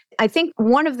necessary. I think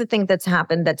one of the things that's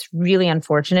happened that's really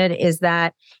unfortunate is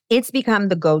that it's become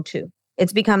the go-to.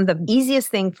 It's become the easiest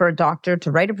thing for a doctor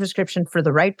to write a prescription for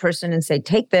the right person and say,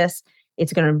 take this.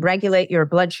 It's going to regulate your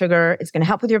blood sugar. It's going to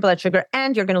help with your blood sugar,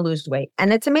 and you're going to lose weight.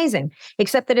 And it's amazing.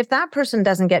 Except that if that person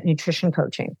doesn't get nutrition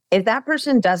coaching, if that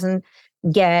person doesn't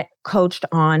get coached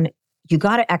on, you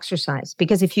got to exercise,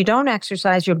 because if you don't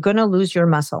exercise, you're going to lose your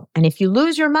muscle. And if you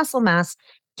lose your muscle mass,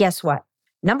 guess what?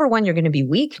 Number one, you're going to be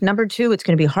weak. Number two, it's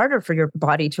going to be harder for your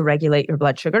body to regulate your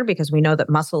blood sugar, because we know that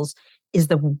muscles is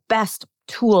the best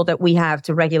tool that we have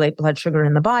to regulate blood sugar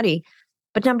in the body.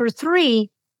 But number three,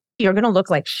 you're going to look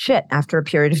like shit after a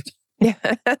period of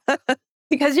time.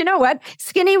 Because you know what?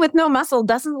 Skinny with no muscle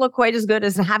doesn't look quite as good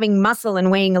as having muscle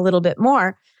and weighing a little bit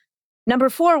more. Number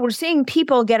four, we're seeing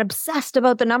people get obsessed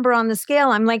about the number on the scale.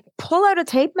 I'm like, pull out a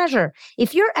tape measure.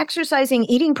 If you're exercising,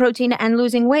 eating protein, and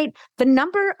losing weight, the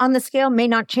number on the scale may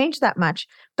not change that much,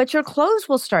 but your clothes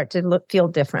will start to feel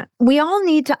different. We all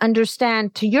need to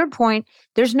understand, to your point,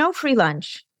 there's no free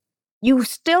lunch. You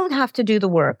still have to do the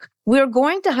work. We're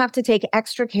going to have to take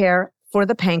extra care for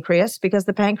the pancreas, because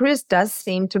the pancreas does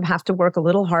seem to have to work a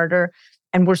little harder.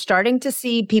 And we're starting to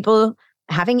see people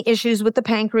having issues with the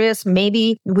pancreas.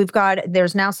 Maybe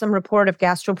there's now some report of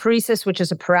gastroparesis, which is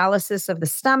a paralysis of the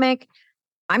stomach.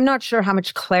 I'm not sure how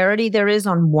much clarity there is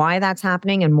on why that's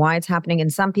happening and why it's happening in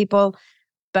some people,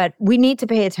 but we need to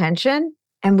pay attention,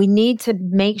 and we need to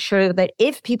make sure that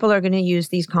if people are going to use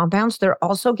these compounds, they're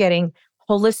also getting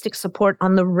holistic support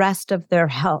on the rest of their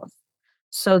health,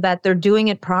 so that they're doing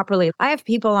it properly. I have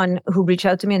people who reach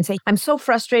out to me and say, I'm so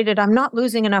frustrated, I'm not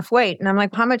losing enough weight. And I'm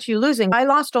like, how much are you losing? I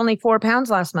lost only 4 pounds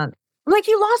last month. I'm like,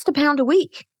 you lost 1 pound a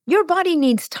week. Your body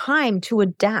needs time to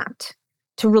adapt,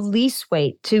 to release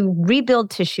weight, to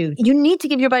rebuild tissue. You need to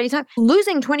give your body time.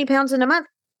 Losing 20 pounds in a month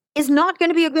is not going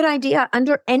to be a good idea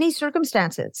under any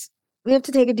circumstances. We have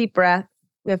to take a deep breath.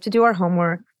 We have to do our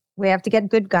homework. We have to get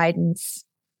good guidance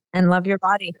and love your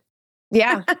body.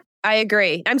 Yeah. I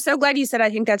agree. I'm so glad you said,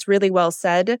 I think that's really well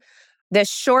said. The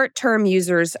short-term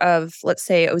users of, let's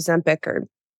say, Ozempic or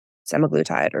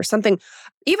semaglutide or something,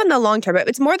 even the long-term,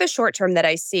 it's more the short-term that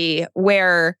I see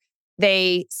where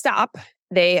they stop.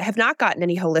 They have not gotten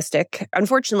any holistic.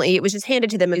 Unfortunately, it was just handed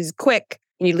to them as quick.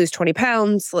 You need to lose 20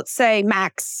 pounds, let's say,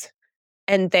 max.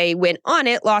 And they went on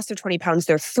it, lost their 20 pounds.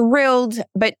 They're thrilled,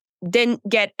 but didn't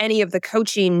get any of the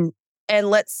coaching. And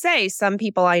let's say some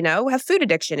people I know have food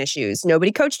addiction issues.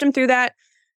 Nobody coached them through that.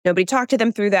 Nobody talked to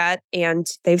them through that. And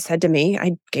they've said to me,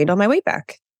 I gained all my weight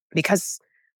back because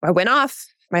I went off.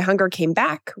 My hunger came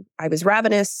back. I was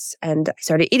ravenous and I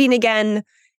started eating again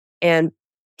and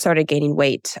started gaining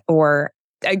weight. Or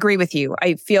I agree with you.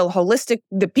 I feel holistic.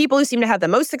 The people who seem to have the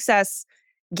most success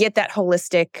get that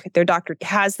holistic. Their doctor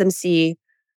has them see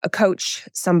a coach,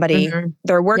 somebody. Mm-hmm.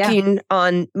 They're working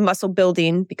on muscle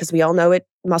building, because we all know it.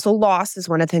 Muscle loss is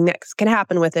one of the things that can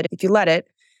happen with it if you let it.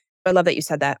 I love that you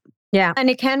said that. Yeah. And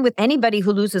it can with anybody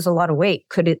who loses a lot of weight.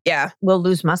 Will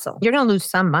lose muscle. You're going to lose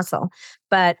some muscle.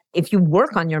 But if you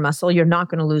work on your muscle, you're not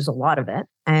going to lose a lot of it.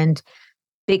 And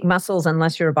big muscles,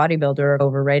 unless you're a bodybuilder, are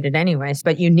overrated anyways.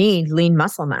 But you need lean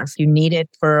muscle mass. You need it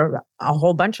for a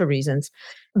whole bunch of reasons.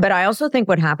 But I also think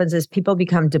what happens is people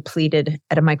become depleted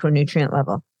at a micronutrient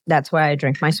level. That's why I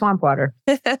drink my swamp water.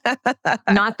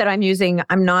 Not that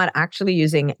I'm not actually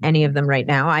using any of them right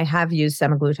now. I have used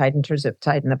semaglutide and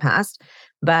tirzepatide in the past,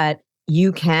 but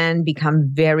you can become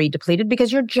very depleted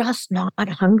because you're just not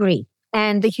hungry.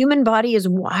 And the human body is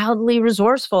wildly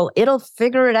resourceful. It'll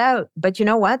figure it out. But you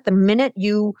know what? The minute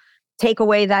you take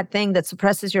away that thing that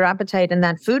suppresses your appetite and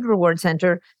that food reward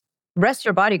center, the rest of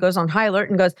your body goes on high alert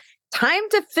and goes, time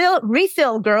to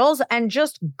refill, girls, and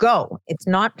just go. It's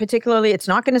not going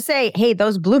to say, hey,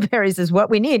 those blueberries is what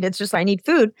we need. It's just, I need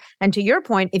food. And to your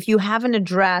point, if you haven't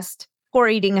addressed poor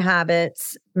eating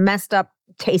habits, messed up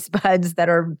taste buds that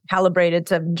are calibrated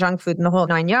to junk food in the whole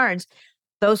 9 yards,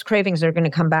 those cravings are going to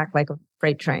come back like a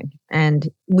freight train. And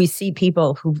we see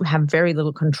people who have very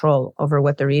little control over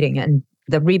what they're eating, and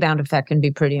the rebound effect can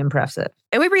be pretty impressive.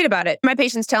 And we read about it. My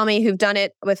patients tell me who've done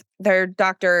it with their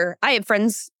doctor. I have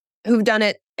friends who've done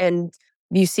it, and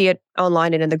you see it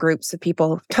online and in the groups of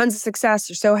people. Tons of success.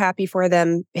 They're so happy for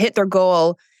them, hit their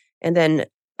goal, and then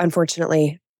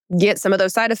unfortunately get some of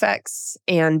those side effects.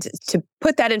 And to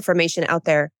put that information out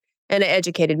there in an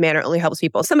educated manner only helps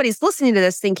people. If somebody's listening to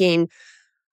this thinking,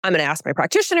 I'm going to ask my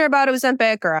practitioner about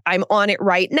Ozempic, or I'm on it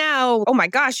right now. Oh my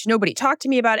gosh, nobody talked to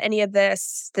me about any of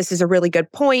this. This is a really good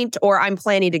point. Or I'm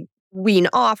planning to wean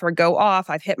off or go off.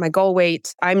 I've hit my goal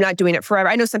weight. I'm not doing it forever.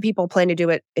 I know some people plan to do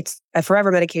it. It's a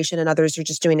forever medication, and others are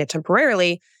just doing it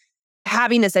temporarily.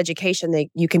 Having this education, that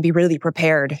you can be really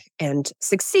prepared and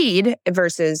succeed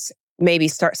versus maybe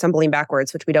start stumbling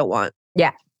backwards, which we don't want.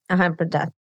 Yeah,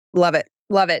 100%. Love it.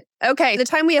 Love it. Okay, the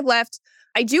time we have left,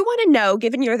 I do want to know,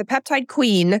 given you're the peptide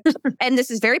queen, and this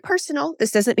is very personal,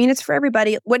 this doesn't mean it's for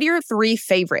everybody, what are your 3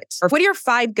 favorites? Or what are your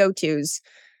 5 go-tos?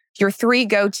 Your 3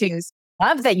 go-tos?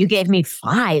 Love that you gave me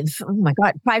 5. Oh my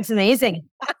God, 5's amazing.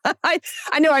 I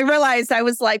know, I realized I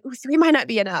was like, 3 might not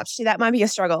be enough. See, that might be a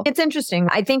struggle. It's interesting.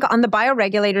 I think on the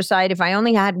bioregulator side, if I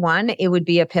only had one, it would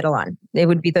be a Pidilon. It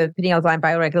would be the pineal gland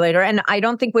bioregulator. And I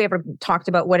don't think we ever talked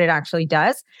about what it actually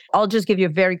does. I'll just give you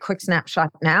a very quick snapshot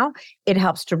now. It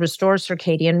helps to restore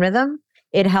circadian rhythm.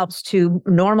 It helps to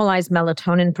normalize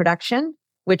melatonin production,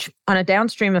 which on a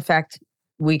downstream effect,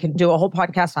 we can do a whole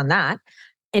podcast on that.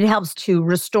 It helps to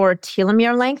restore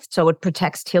telomere length, so it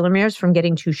protects telomeres from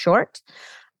getting too short.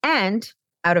 And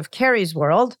out of Carrie's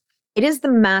world, it is the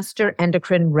master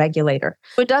endocrine regulator.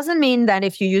 It doesn't mean that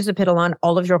if you use a Pidilon,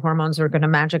 all of your hormones are going to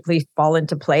magically fall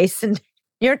into place and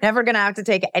you're never going to have to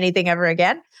take anything ever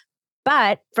again.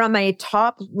 But from a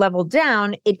top level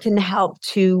down, it can help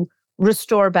to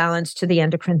restore balance to the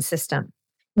endocrine system.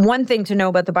 One thing to know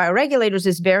about the bioregulators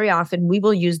is very often we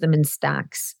will use them in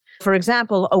stacks. For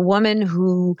example, a woman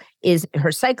who is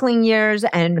her cycling years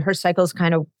and her cycle's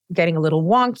kind of getting a little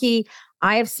wonky.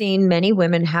 I have seen many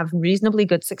women have reasonably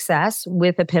good success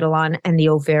with a Pidilon and the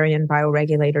ovarian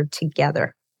bioregulator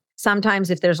together.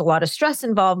 Sometimes if there's a lot of stress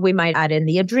involved, we might add in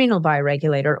the adrenal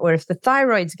bioregulator, or if the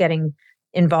thyroid's getting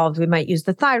involved, we might use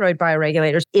the thyroid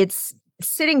bioregulators. It's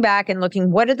sitting back and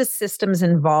looking, what are the systems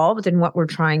involved in what we're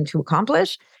trying to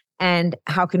accomplish? And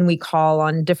how can we call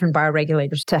on different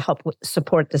bioregulators to help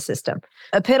support the system?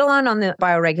 A Pidilon on the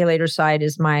bioregulator side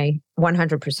is my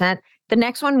 100%. The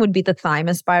next one would be the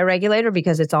thymus bioregulator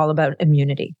because it's all about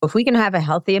immunity. If we can have a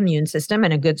healthy immune system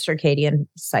and a good circadian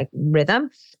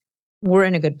rhythm, we're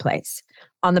in a good place.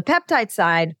 On the peptide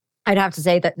side, I'd have to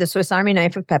say that the Swiss Army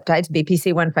knife of peptides,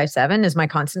 BPC 157, is my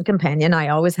constant companion. I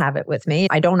always have it with me.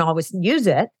 I don't always use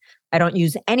it. I don't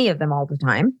use any of them all the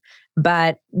time.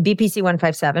 But BPC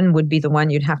 157 would be the one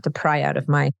you'd have to pry out of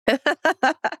my... So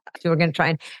we're going to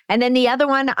try. And then the other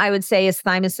one I would say is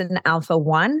thymosin alpha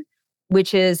 1,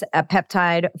 which is a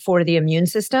peptide for the immune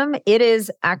system. It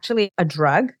is actually a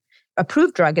drug,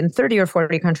 approved drug in 30 or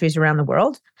 40 countries around the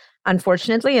world.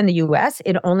 Unfortunately, in the US,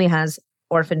 it only has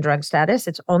orphan drug status.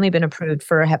 It's only been approved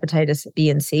for hepatitis B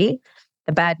and C.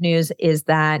 The bad news is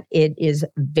that it is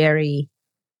very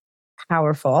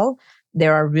powerful.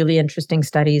 There are really interesting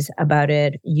studies about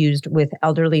it used with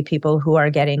elderly people who are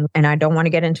getting, and I don't want to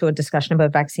get into a discussion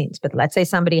about vaccines, but let's say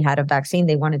somebody had a vaccine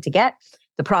they wanted to get.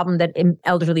 The problem that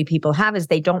elderly people have is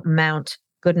they don't mount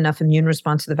good enough immune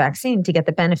response to the vaccine to get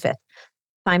the benefit.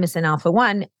 Thymosin alpha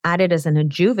 1 added as an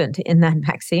adjuvant in that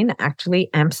vaccine actually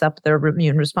amps up their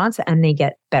immune response and they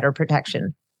get better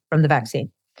protection from the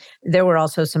vaccine. There were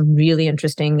also some really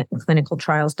interesting clinical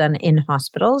trials done in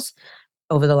hospitals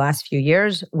over the last few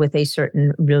years with a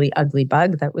certain really ugly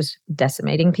bug that was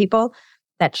decimating people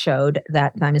that showed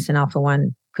that thymosin alpha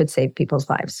 1 could save people's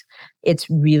lives. It's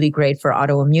really great for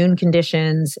autoimmune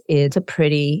conditions. It's a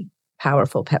pretty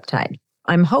powerful peptide.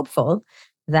 I'm hopeful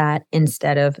that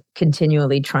instead of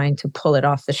continually trying to pull it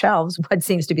off the shelves, what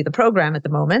seems to be the program at the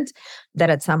moment, that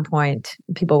at some point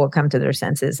people will come to their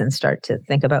senses and start to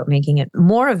think about making it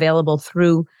more available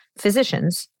through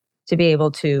physicians to be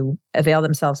able to avail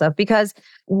themselves of. Because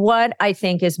what I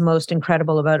think is most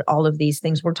incredible about all of these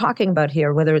things we're talking about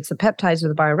here, whether it's the peptides or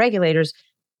the bioregulators,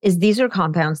 is these are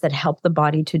compounds that help the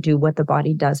body to do what the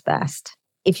body does best.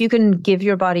 If you can give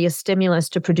your body a stimulus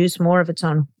to produce more of its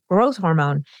own growth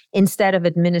hormone instead of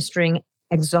administering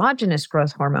exogenous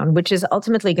growth hormone, which is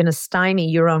ultimately going to stymie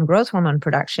your own growth hormone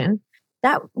production,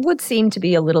 that would seem to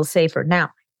be a little safer. Now,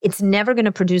 it's never going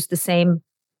to produce the same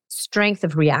strength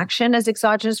of reaction as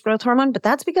exogenous growth hormone, but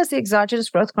that's because the exogenous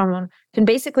growth hormone can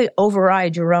basically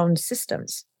override your own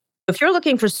systems. If you're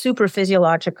looking for super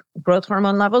physiologic growth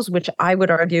hormone levels, which I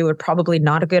would argue are probably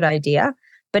not a good idea,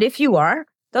 but if you are,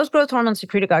 those growth hormone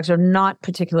secretagogues are not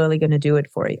particularly going to do it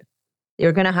for you.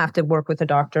 You're going to have to work with a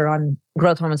doctor on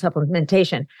growth hormone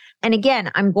supplementation. And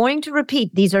again, I'm going to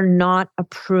repeat, these are not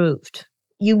approved.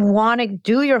 You want to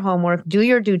do your homework, do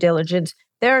your due diligence.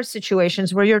 There are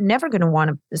situations where you're never going to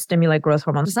want to stimulate growth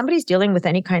hormone. If somebody's dealing with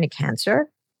any kind of cancer,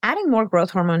 adding more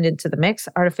growth hormone into the mix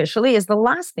artificially is the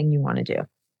last thing you want to do.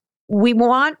 We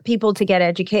want people to get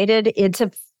educated. It's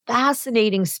a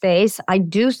fascinating space. I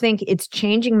do think it's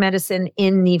changing medicine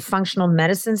in the functional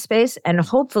medicine space, and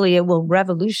hopefully it will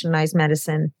revolutionize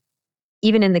medicine,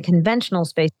 even in the conventional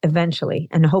space eventually,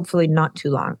 and hopefully not too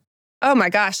long. Oh my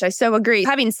gosh, I so agree.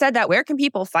 Having said that, where can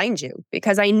people find you?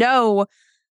 Because I know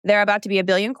there are about to be a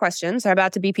billion questions. There are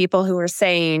about to be people who are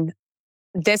saying,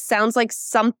 this sounds like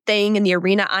something in the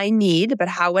arena I need, but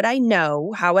how would I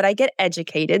know? How would I get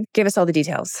educated? Give us all the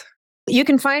details. You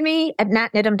can find me at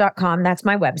natniddam.com. That's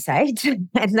my website.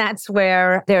 And that's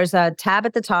where there's a tab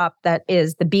at the top that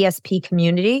is the BSP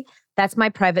community. That's my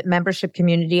private membership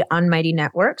community on Mighty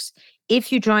Networks.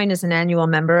 If you join as an annual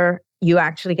member, you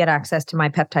actually get access to my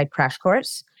peptide crash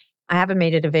course. I haven't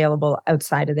made it available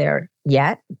outside of there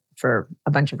yet for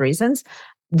a bunch of reasons.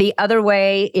 The other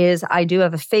way is I do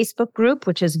have a Facebook group,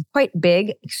 which is quite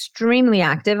big, extremely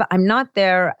active. I'm not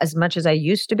there as much as I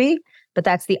used to be, but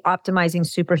that's the Optimizing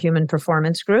Superhuman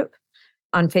Performance group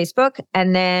on Facebook.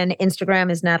 And then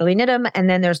Instagram is Nathalie Niddam. And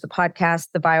then there's the podcast,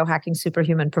 the Biohacking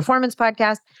Superhuman Performance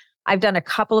podcast. I've done a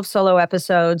couple of solo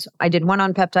episodes. I did one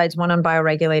on peptides, one on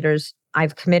bioregulators.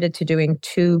 I've committed to doing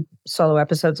 2 solo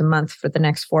episodes a month for the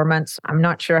next 4 months. I'm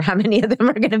not sure how many of them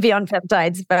are going to be on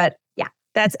peptides, but yeah.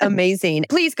 That's amazing.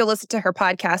 Please go listen to her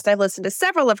podcast. I've listened to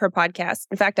several of her podcasts.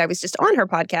 In fact, I was just on her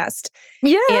podcast.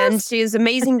 Yes. And she has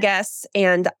amazing guests.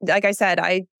 And like I said,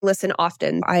 I listen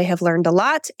often. I have learned a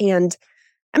lot. And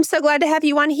I'm so glad to have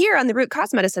you on here on the Root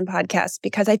Cause Medicine podcast,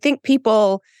 because I think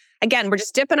people, again, we're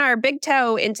just dipping our big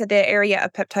toe into the area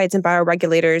of peptides and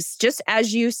bioregulators. Just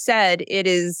as you said, it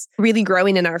is really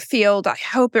growing in our field. I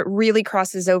hope it really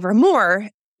crosses over more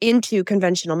into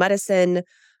conventional medicine.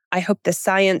 I hope the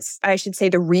science, I should say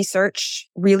the research,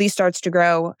 really starts to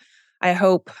grow. I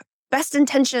hope best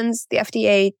intentions, the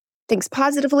FDA thinks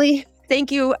positively.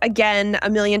 Thank you again a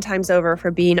million times over for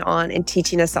being on and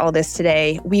teaching us all this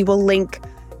today. We will link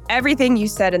everything you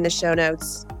said in the show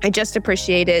notes. I just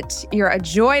appreciate it. You're a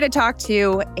joy to talk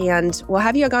to, and we'll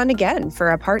have you on again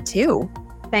for a part 2.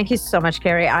 Thank you so much,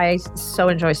 Carrie. I so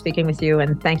enjoy speaking with you,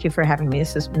 and thank you for having me.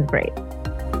 This has been great.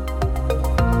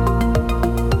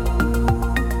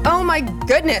 Oh my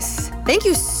goodness. Thank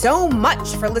you so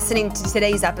much for listening to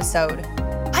today's episode.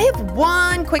 I have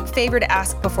one quick favor to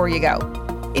ask before you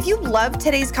go. If you loved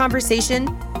today's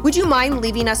conversation, would you mind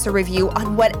leaving us a review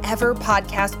on whatever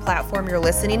podcast platform you're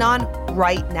listening on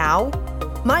right now?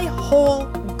 My whole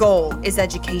goal is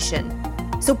education.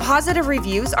 So positive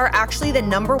reviews are actually the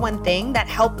 #1 thing that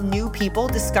help new people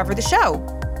discover the show.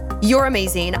 You're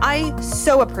amazing. I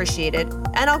so appreciate it.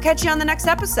 And I'll catch you on the next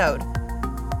episode.